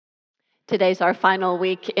Today's our final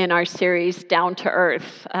week in our series, Down to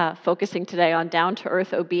Earth, focusing today on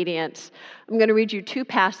down-to-earth obedience. I'm going to read you two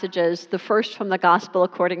passages, the first from the Gospel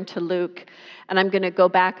according to Luke, and I'm going to go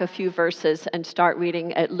back a few verses and start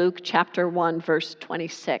reading at Luke chapter 1, verse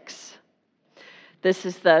 26. This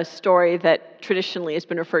is the story that traditionally has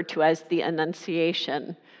been referred to as the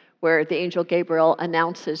Annunciation, where the angel Gabriel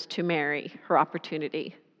announces to Mary her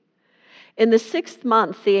opportunity. In the 6th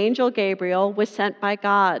month, the angel Gabriel was sent by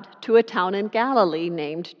God to a town in Galilee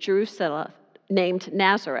named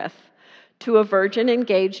Nazareth, to a virgin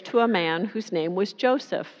engaged to a man whose name was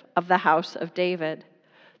Joseph of the house of David.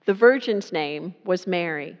 The virgin's name was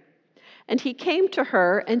Mary. And he came to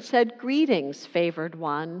her and said, "Greetings, favored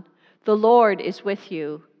one, the Lord is with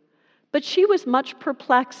you." But she was much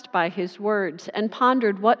perplexed by his words and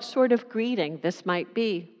pondered what sort of greeting this might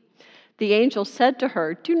be. The angel said to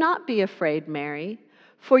her, "Do not be afraid, Mary,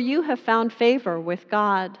 for you have found favor with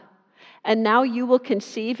God. And now you will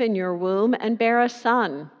conceive in your womb and bear a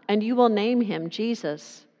son, and you will name him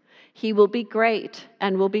Jesus. He will be great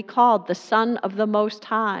and will be called the Son of the Most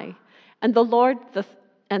High, and the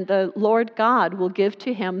Lord God will give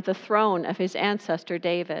to him the throne of his ancestor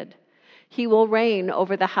David. He will reign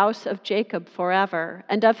over the house of Jacob forever,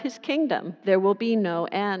 and of his kingdom there will be no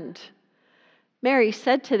end." Mary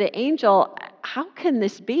said to the angel, "How can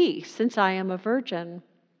this be, since I am a virgin?"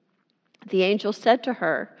 The angel said to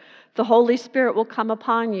her, "The Holy Spirit will come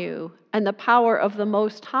upon you, and the power of the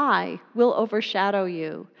Most High will overshadow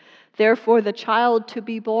you. Therefore, the child to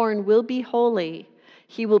be born will be holy.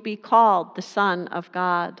 He will be called the Son of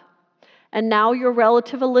God. And now your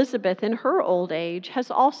relative Elizabeth, in her old age, has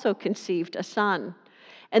also conceived a son.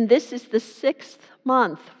 And this is the 6th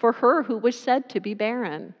month for her who was said to be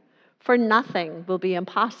barren. For nothing will be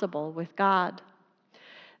impossible with God."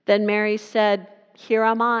 Then Mary said, "Here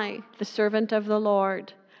am I, the servant of the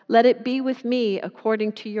Lord. Let it be with me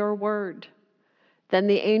according to your word." Then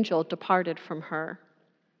the angel departed from her.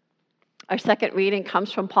 Our second reading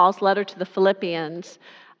comes from Paul's letter to the Philippians.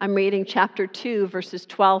 I'm reading chapter 2, verses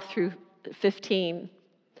 12 through 15.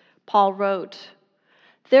 Paul wrote,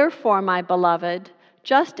 "Therefore, my beloved,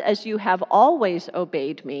 just as you have always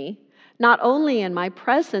obeyed me, not only in my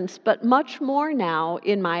presence, but much more now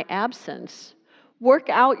in my absence, work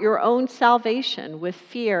out your own salvation with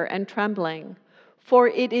fear and trembling. For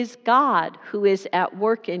it is God who is at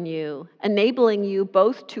work in you, enabling you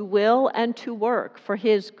both to will and to work for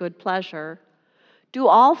his good pleasure. Do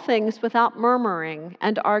all things without murmuring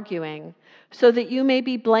and arguing, so that you may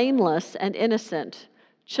be blameless and innocent,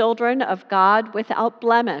 children of God without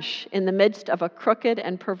blemish in the midst of a crooked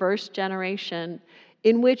and perverse generation,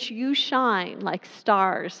 in which you shine like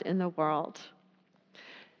stars in the world."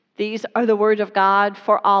 These are the word of God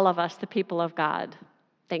for all of us, the people of God.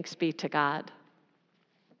 Thanks be to God.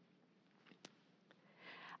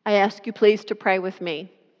 I ask you please to pray with me.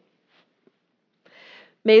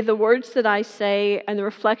 May the words that I say and the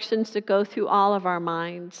reflections that go through all of our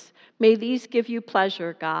minds, may these give you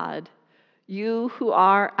pleasure, God, you who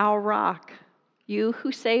are our rock, you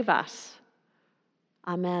who save us.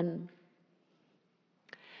 Amen.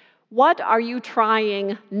 What are you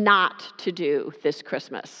trying not to do this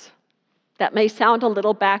Christmas? That may sound a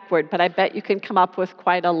little backward, but I bet you can come up with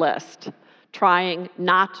quite a list. Trying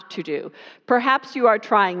not to do. Perhaps you are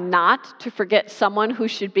trying not to forget someone who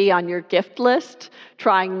should be on your gift list,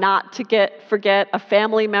 trying not to forget a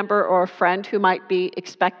family member or a friend who might be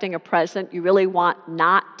expecting a present. You really want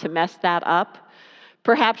not to mess that up.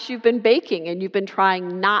 Perhaps you've been baking and you've been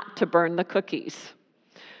trying not to burn the cookies.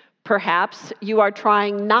 Perhaps you are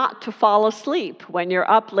trying not to fall asleep when you're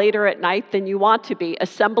up later at night than you want to be,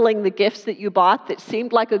 assembling the gifts that you bought that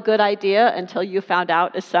seemed like a good idea until you found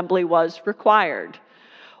out assembly was required.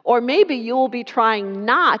 Or maybe you will be trying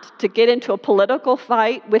not to get into a political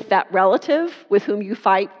fight with that relative with whom you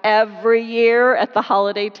fight every year at the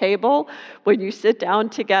holiday table when you sit down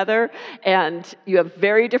together and you have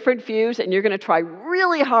very different views and you're going to try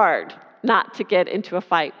really hard not to get into a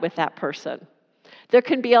fight with that person. There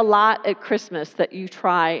can be a lot at Christmas that you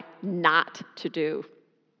try not to do.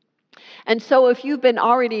 And so if you've been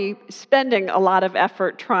already spending a lot of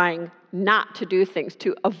effort trying not to do things,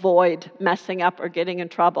 to avoid messing up or getting in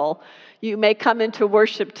trouble, you may come into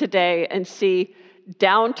worship today and see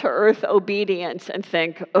down-to-earth obedience and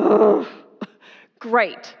think, "Oh,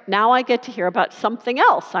 great, now I get to hear about something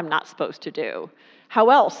else I'm not supposed to do. How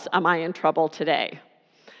else am I in trouble today?"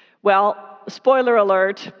 Well, spoiler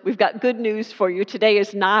alert, we've got good news for you. Today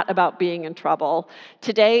is not about being in trouble.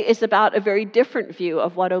 Today is about a very different view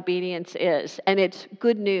of what obedience is, and it's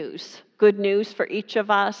good news. Good news for each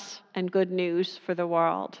of us and good news for the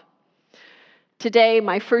world. Today,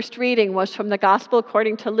 my first reading was from the Gospel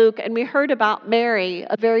according to Luke, and we heard about Mary,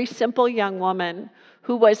 a very simple young woman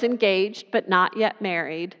who was engaged but not yet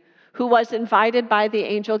married, who was invited by the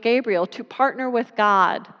angel Gabriel to partner with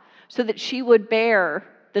God so that she would bear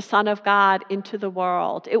the Son of God into the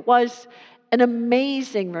world. It was an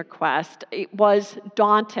amazing request. It was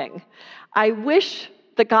daunting. I wish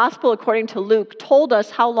the Gospel according to Luke told us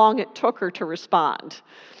how long it took her to respond.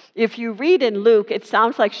 If you read in Luke, it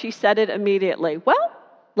sounds like she said it immediately. Well,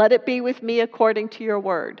 let it be with me according to your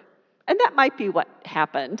word. And that might be what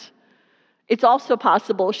happened. It's also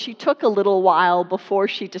possible she took a little while before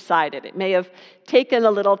she decided. It may have taken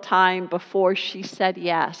a little time before she said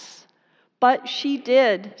yes. But she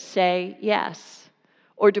did say yes.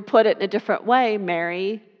 Or to put it in a different way,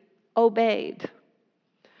 Mary obeyed.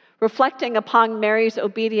 Reflecting upon Mary's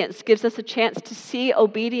obedience gives us a chance to see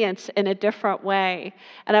obedience in a different way.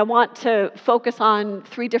 And I want to focus on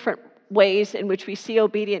 3 different ways in which we see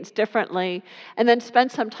obedience differently, and then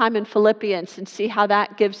spend some time in Philippians and see how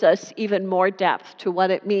that gives us even more depth to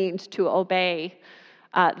what it means to obey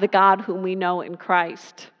the God whom we know in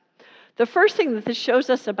Christ. The first thing that this shows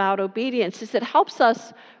us about obedience is it helps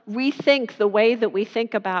us rethink the way that we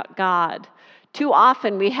think about God. Too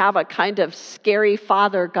often we have a kind of scary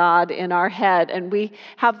father God in our head, and we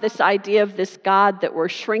have this idea of this God that we're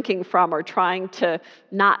shrinking from or trying to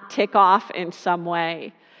not tick off in some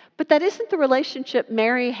way. But that isn't the relationship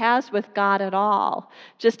Mary has with God at all.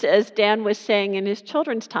 Just as Dan was saying in his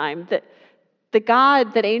children's time, that the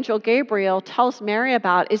God that Angel Gabriel tells Mary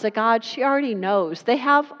about is a God she already knows. They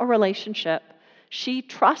have a relationship. She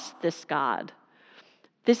trusts this God.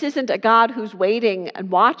 This isn't a God who's waiting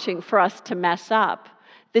and watching for us to mess up.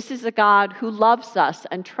 This is a God who loves us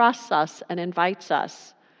and trusts us and invites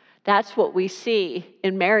us. That's what we see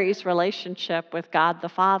in Mary's relationship with God the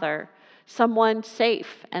Father, someone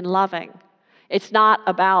safe and loving. It's not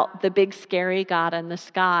about the big scary God in the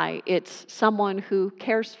sky. It's someone who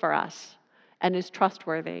cares for us and is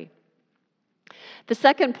trustworthy. The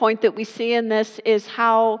second point that we see in this is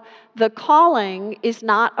how the calling is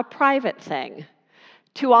not a private thing.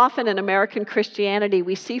 Too often in American Christianity,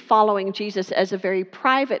 we see following Jesus as a very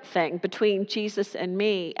private thing between Jesus and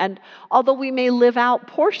me. And although we may live out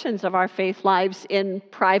portions of our faith lives in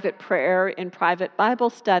private prayer, in private Bible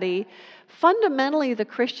study, fundamentally the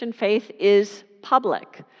Christian faith is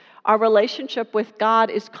public. Our relationship with God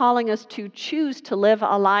is calling us to choose to live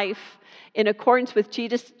a life in accordance with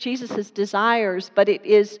Jesus' desires, but it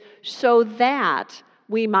is so that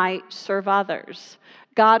we might serve others.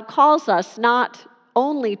 God calls us not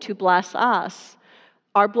only to bless us.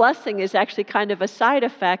 Our blessing is actually kind of a side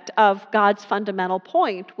effect of God's fundamental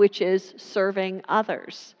point, which is serving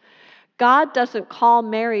others. God doesn't call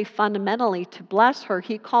Mary fundamentally to bless her.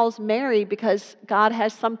 He calls Mary because God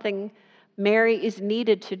has something Mary is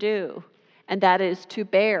needed to do, and that is to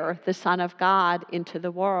bear the Son of God into the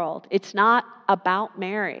world. It's not about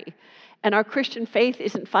Mary. And our Christian faith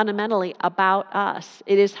isn't fundamentally about us.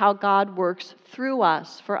 It is how God works through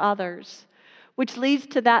us for others. Which leads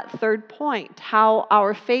to that third point, how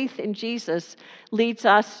our faith in Jesus leads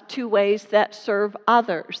us to ways that serve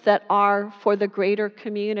others, that are for the greater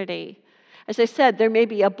community. As I said, there may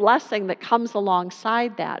be a blessing that comes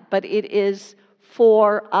alongside that, but it is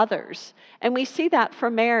for others. And we see that for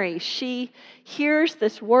Mary. She hears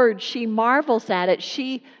this word, she marvels at it,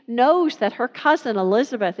 she knows that her cousin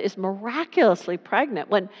Elizabeth is miraculously pregnant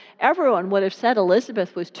when everyone would have said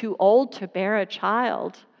Elizabeth was too old to bear a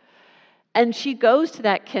child. And she goes to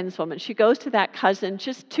that kinswoman, she goes to that cousin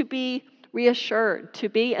just to be reassured, to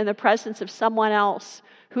be in the presence of someone else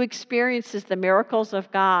who experiences the miracles of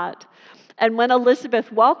God. And when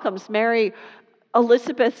Elizabeth welcomes Mary,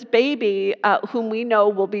 Elizabeth's baby, whom we know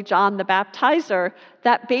will be John the Baptizer,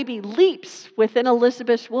 that baby leaps within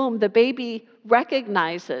Elizabeth's womb. The baby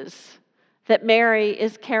recognizes that Mary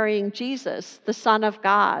is carrying Jesus, the Son of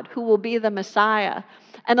God, who will be the Messiah.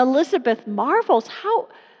 And Elizabeth marvels,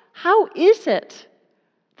 how is it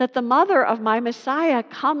that the mother of my Messiah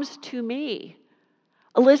comes to me?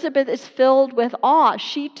 Elizabeth is filled with awe.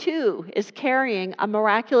 She too is carrying a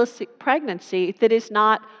miraculous pregnancy that is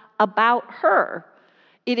not about her.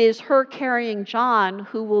 It is her carrying John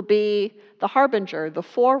who will be the harbinger, the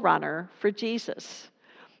forerunner for Jesus.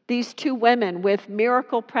 These two women with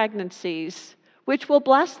miracle pregnancies, which will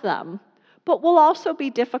bless them, but will also be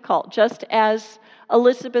difficult, just as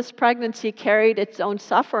Elizabeth's pregnancy carried its own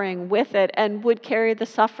suffering with it and would carry the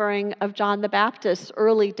suffering of John the Baptist's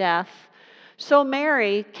early death. So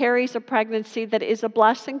Mary carries a pregnancy that is a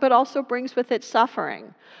blessing, but also brings with it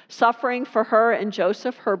suffering. Suffering for her and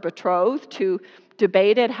Joseph, her betrothed, who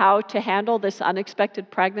debated how to handle this unexpected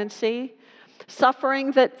pregnancy.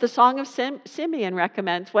 Suffering that the Song of Simeon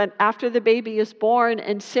recommends, when after the baby is born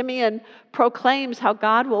and Simeon proclaims how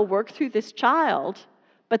God will work through this child,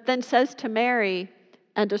 but then says to Mary,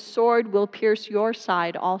 "And a sword will pierce your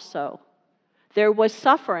side also." There was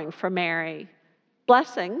suffering for Mary,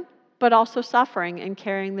 blessing, but also suffering in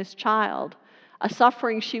carrying this child, a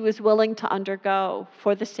suffering she was willing to undergo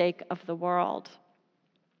for the sake of the world.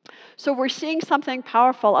 So we're seeing something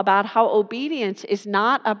powerful about how obedience is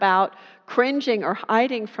not about cringing or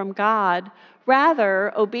hiding from God.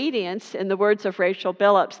 Rather, obedience, in the words of Rachel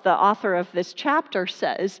Billups, the author of this chapter,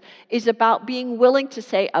 says, is about being willing to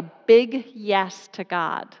say a big yes to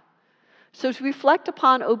God. So as we reflect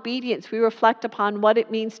upon obedience, we reflect upon what it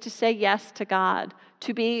means to say yes to God,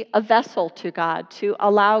 to be a vessel to God, to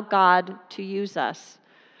allow God to use us.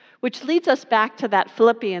 Which leads us back to that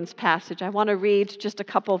Philippians passage. I want to read just a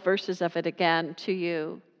couple verses of it again to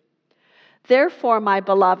you. "Therefore, my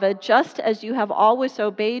beloved, just as you have always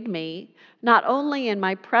obeyed me, not only in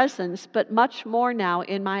my presence, but much more now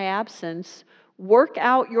in my absence, work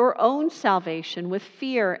out your own salvation with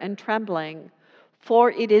fear and trembling.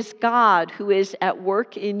 For it is God who is at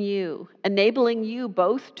work in you, enabling you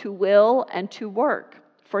both to will and to work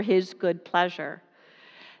for his good pleasure."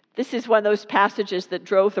 This is one of those passages that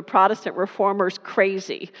drove the Protestant reformers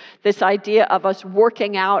crazy, this idea of us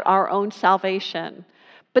working out our own salvation.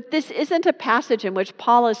 But this isn't a passage in which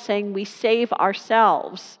Paul is saying we save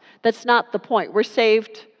ourselves. That's not the point. We're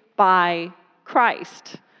saved by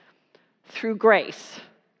Christ, through grace,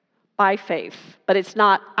 by faith, but it's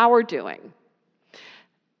not our doing.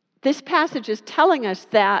 This passage is telling us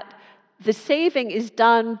that the saving is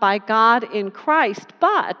done by God in Christ,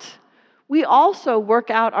 but we also work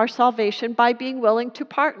out our salvation by being willing to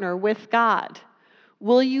partner with God.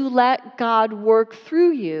 Will you let God work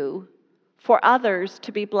through you for others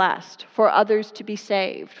to be blessed, for others to be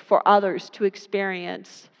saved, for others to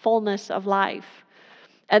experience fullness of life?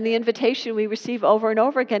 And the invitation we receive over and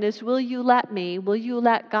over again is, will you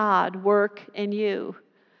let God work in you?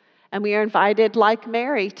 And we are invited, like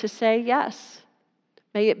Mary, to say, yes,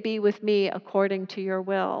 may it be with me according to your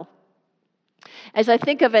will. As I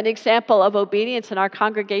think of an example of obedience in our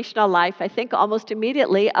congregational life, I think almost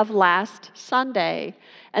immediately of last Sunday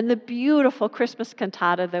and the beautiful Christmas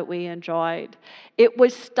cantata that we enjoyed. It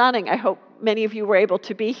was stunning. I hope many of you were able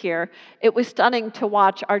to be here. It was stunning to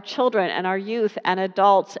watch our children and our youth and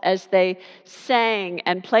adults as they sang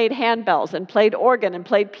and played handbells and played organ and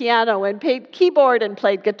played piano and played keyboard and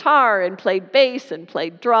played guitar and played bass and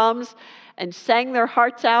played drums and sang their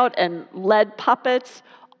hearts out and led puppets.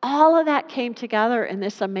 All of that came together in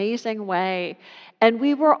this amazing way. And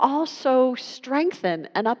we were all so strengthened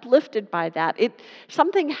and uplifted by that.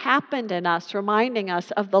 Something happened in us, reminding us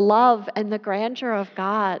of the love and the grandeur of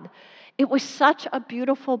God. It was such a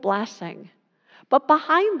beautiful blessing. But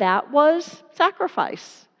behind that was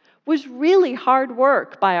sacrifice, was really hard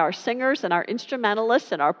work by our singers and our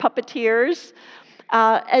instrumentalists and our puppeteers,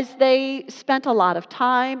 as they spent a lot of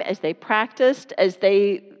time, as they practiced, as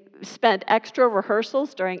they spent extra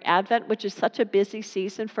rehearsals during Advent, which is such a busy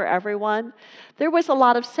season for everyone. There was a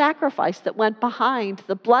lot of sacrifice that went behind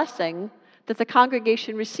the blessing that the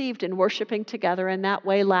congregation received in worshiping together in that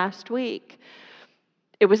way last week.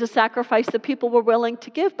 It was a sacrifice that people were willing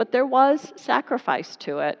to give, but there was sacrifice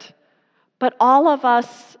to it. But all of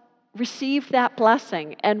us received that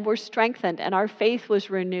blessing and were strengthened, and our faith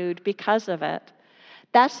was renewed because of it.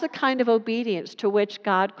 That's the kind of obedience to which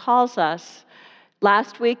God calls us.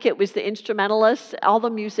 Last week, it was the instrumentalists, all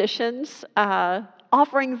the musicians,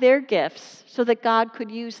 offering their gifts so that God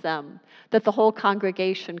could use them, that the whole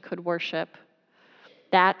congregation could worship.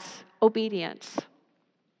 That's obedience.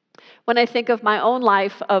 When I think of my own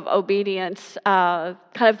life of obedience, kind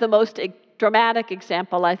of the most dramatic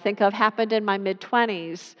example I think of happened in my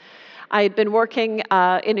mid-20s. I had been working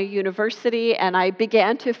in a university, and I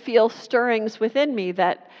began to feel stirrings within me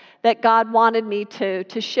that God wanted me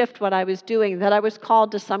to shift what I was doing, that I was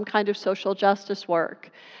called to some kind of social justice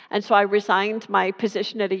work. And so I resigned my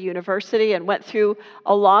position at a university and went through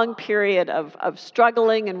a long period of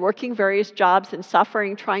struggling and working various jobs and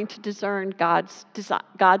suffering, trying to discern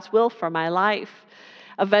God's will for my life.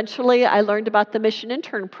 Eventually, I learned about the Mission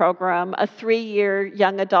Intern Program, a 3-year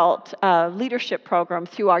young adult leadership program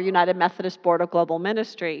through our United Methodist Board of Global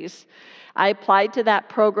Ministries. I applied to that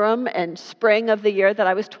program, and spring of the year that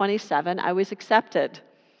I was 27, I was accepted.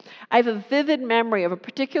 I have a vivid memory of a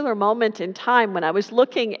particular moment in time when I was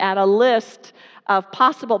looking at a list of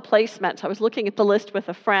possible placements. I was looking at the list with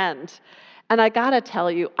a friend, and I gotta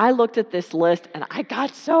tell you, I looked at this list and I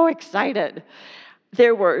got so excited.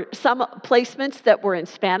 There were some placements that were in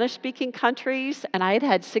Spanish-speaking countries, and I had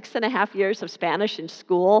had 6.5 years of Spanish in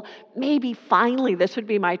school. Maybe finally this would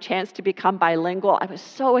be my chance to become bilingual. I was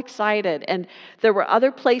so excited. And there were other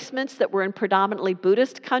placements that were in predominantly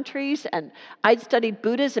Buddhist countries, and I'd studied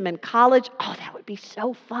Buddhism in college. Oh, that would be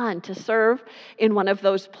so fun to serve in one of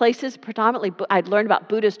those places. Predominantly, I'd learned about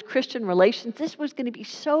Buddhist-Christian relations. This was going to be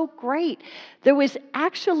so great. There was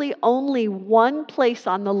actually only one place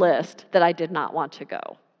on the list that I did not want to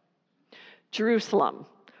go. Jerusalem,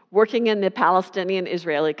 working in the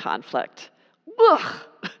Palestinian-Israeli conflict. Ugh,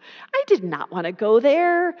 I did not want to go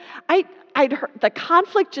there. I'd heard the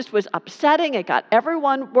conflict just was upsetting. It got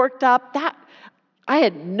everyone worked up. I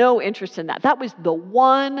had no interest in that. That was the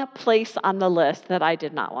one place on the list that I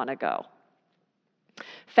did not want to go.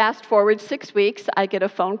 Fast forward 6 weeks, I get a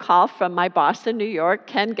phone call from my boss in New York,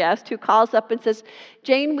 Ken Guest, who calls up and says,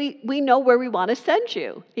 Jane, we know where we want to send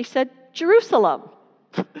you. He said, Jerusalem.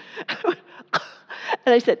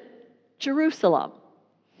 And I said, Jerusalem.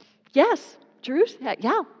 Yes, Jerusalem.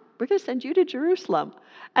 Yeah, we're going to send you to Jerusalem.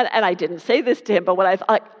 And I didn't say this to him, but what I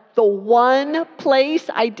thought, the one place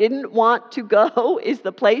I didn't want to go is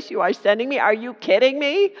the place you are sending me? Are you kidding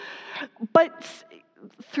me? But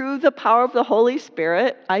through the power of the Holy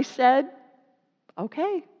Spirit, I said,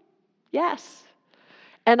 okay, yes.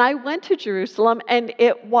 And I went to Jerusalem, and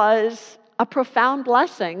it was a profound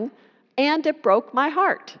blessing, and it broke my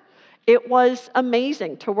heart. It was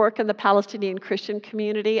amazing to work in the Palestinian Christian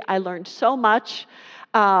community. I learned so much.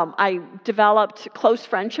 I developed close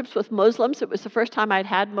friendships with Muslims. It was the first time I'd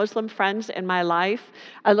had Muslim friends in my life.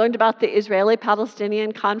 I learned about the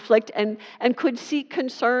Israeli-Palestinian conflict and could see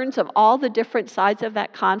concerns of all the different sides of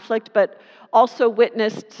that conflict, but also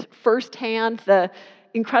witnessed firsthand the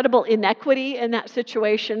incredible inequity in that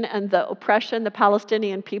situation and the oppression the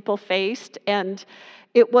Palestinian people faced. And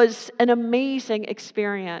it was an amazing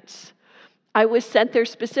experience. I was sent there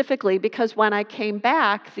specifically because when I came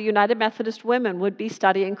back, the United Methodist Women would be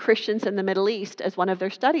studying Christians in the Middle East as one of their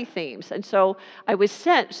study themes. And so I was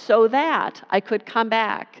sent so that I could come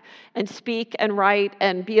back and speak and write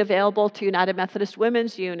and be available to United Methodist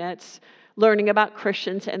Women's units, learning about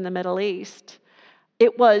Christians in the Middle East.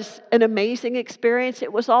 It was an amazing experience.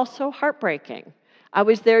 It was also heartbreaking. I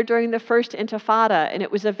was there during the first Intifada, and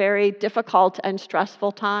it was a very difficult and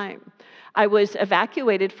stressful time. I was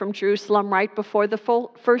evacuated from Jerusalem right before the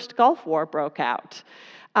first Gulf War broke out.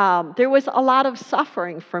 There was a lot of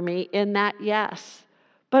suffering for me in that, yes,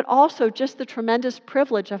 but also just the tremendous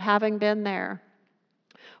privilege of having been there.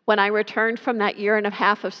 When I returned from that 1.5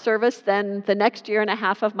 years of service, then the next 1.5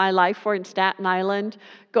 years of my life were in Staten Island,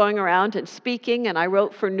 going around and speaking, and I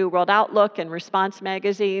wrote for New World Outlook and Response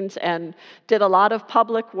magazines and did a lot of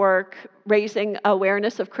public work raising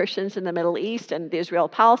awareness of Christians in the Middle East and the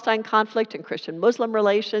Israel-Palestine conflict and Christian-Muslim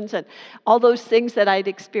relations, and all those things that I'd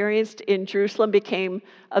experienced in Jerusalem became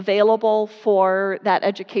available for that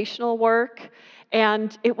educational work,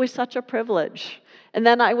 and it was such a privilege. And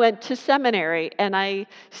then I went to seminary, and I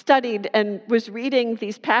studied and was reading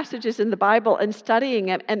these passages in the Bible and studying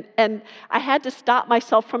it, and I had to stop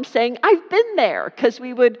myself from saying, I've been there, because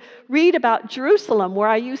we would read about Jerusalem, where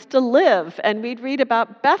I used to live, and we'd read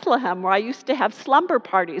about Bethlehem, where I used to have slumber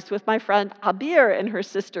parties with my friend Abir and her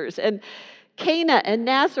sisters, and Cana and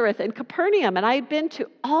Nazareth and Capernaum, and I had been to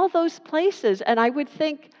all those places, and I would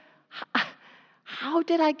think, how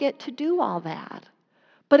did I get to do all that?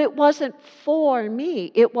 But it wasn't for me.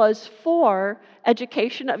 It was for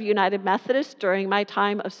education of United Methodist during my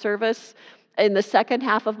time of service in the second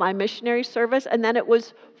half of my missionary service, and then it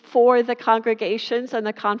was for the congregations and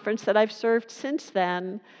the conference that I've served since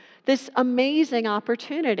then. This amazing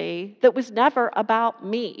opportunity that was never about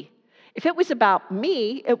me. If it was about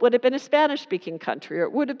me, it would have been a Spanish-speaking country, or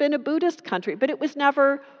it would have been a Buddhist country, but it was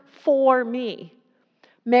never for me.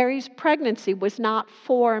 Mary's pregnancy was not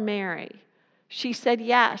for Mary. She said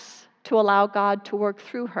yes to allow God to work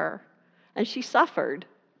through her. And she suffered,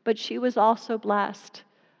 but she was also blessed.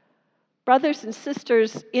 Brothers and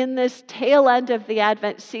sisters, in this tail end of the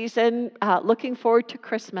Advent season, looking forward to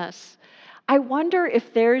Christmas, I wonder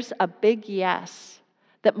if there's a big yes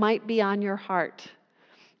that might be on your heart.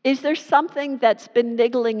 Is there something that's been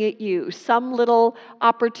niggling at you, some little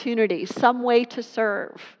opportunity, some way to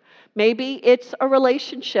serve? Maybe it's a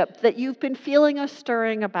relationship that you've been feeling a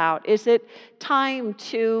stirring about. Is it time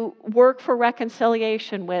to work for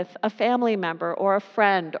reconciliation with a family member or a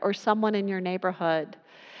friend or someone in your neighborhood?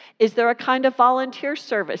 Is there a kind of volunteer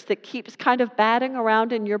service that keeps kind of batting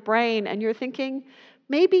around in your brain and you're thinking,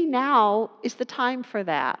 maybe now is the time for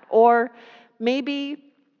that? Or maybe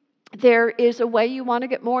there is a way you want to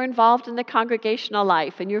get more involved in the congregational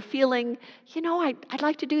life, and you're feeling, I'd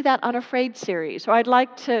like to do that Unafraid series, or I'd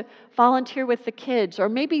like to volunteer with the kids, or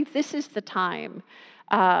maybe this is the time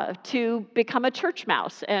to become a church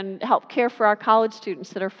mouse and help care for our college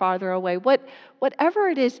students that are farther away. Whatever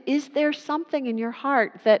it is there something in your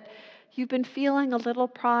heart that you've been feeling a little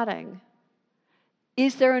prodding?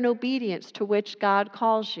 Is there an obedience to which God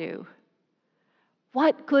calls you?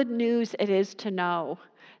 What good news it is to know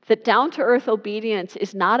that down-to-earth obedience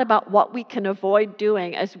is not about what we can avoid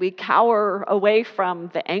doing as we cower away from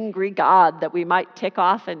the angry God that we might tick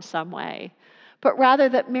off in some way, but rather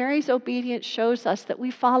that Mary's obedience shows us that we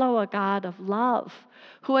follow a God of love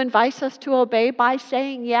who invites us to obey by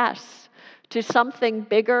saying yes to something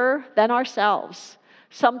bigger than ourselves,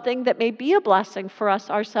 something that may be a blessing for us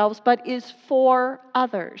ourselves, but is for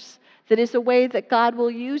others, that is a way that God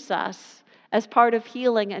will use us as part of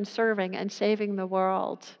healing and serving and saving the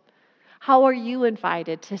world. How are you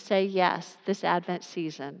invited to say yes this Advent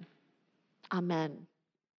season? Amen.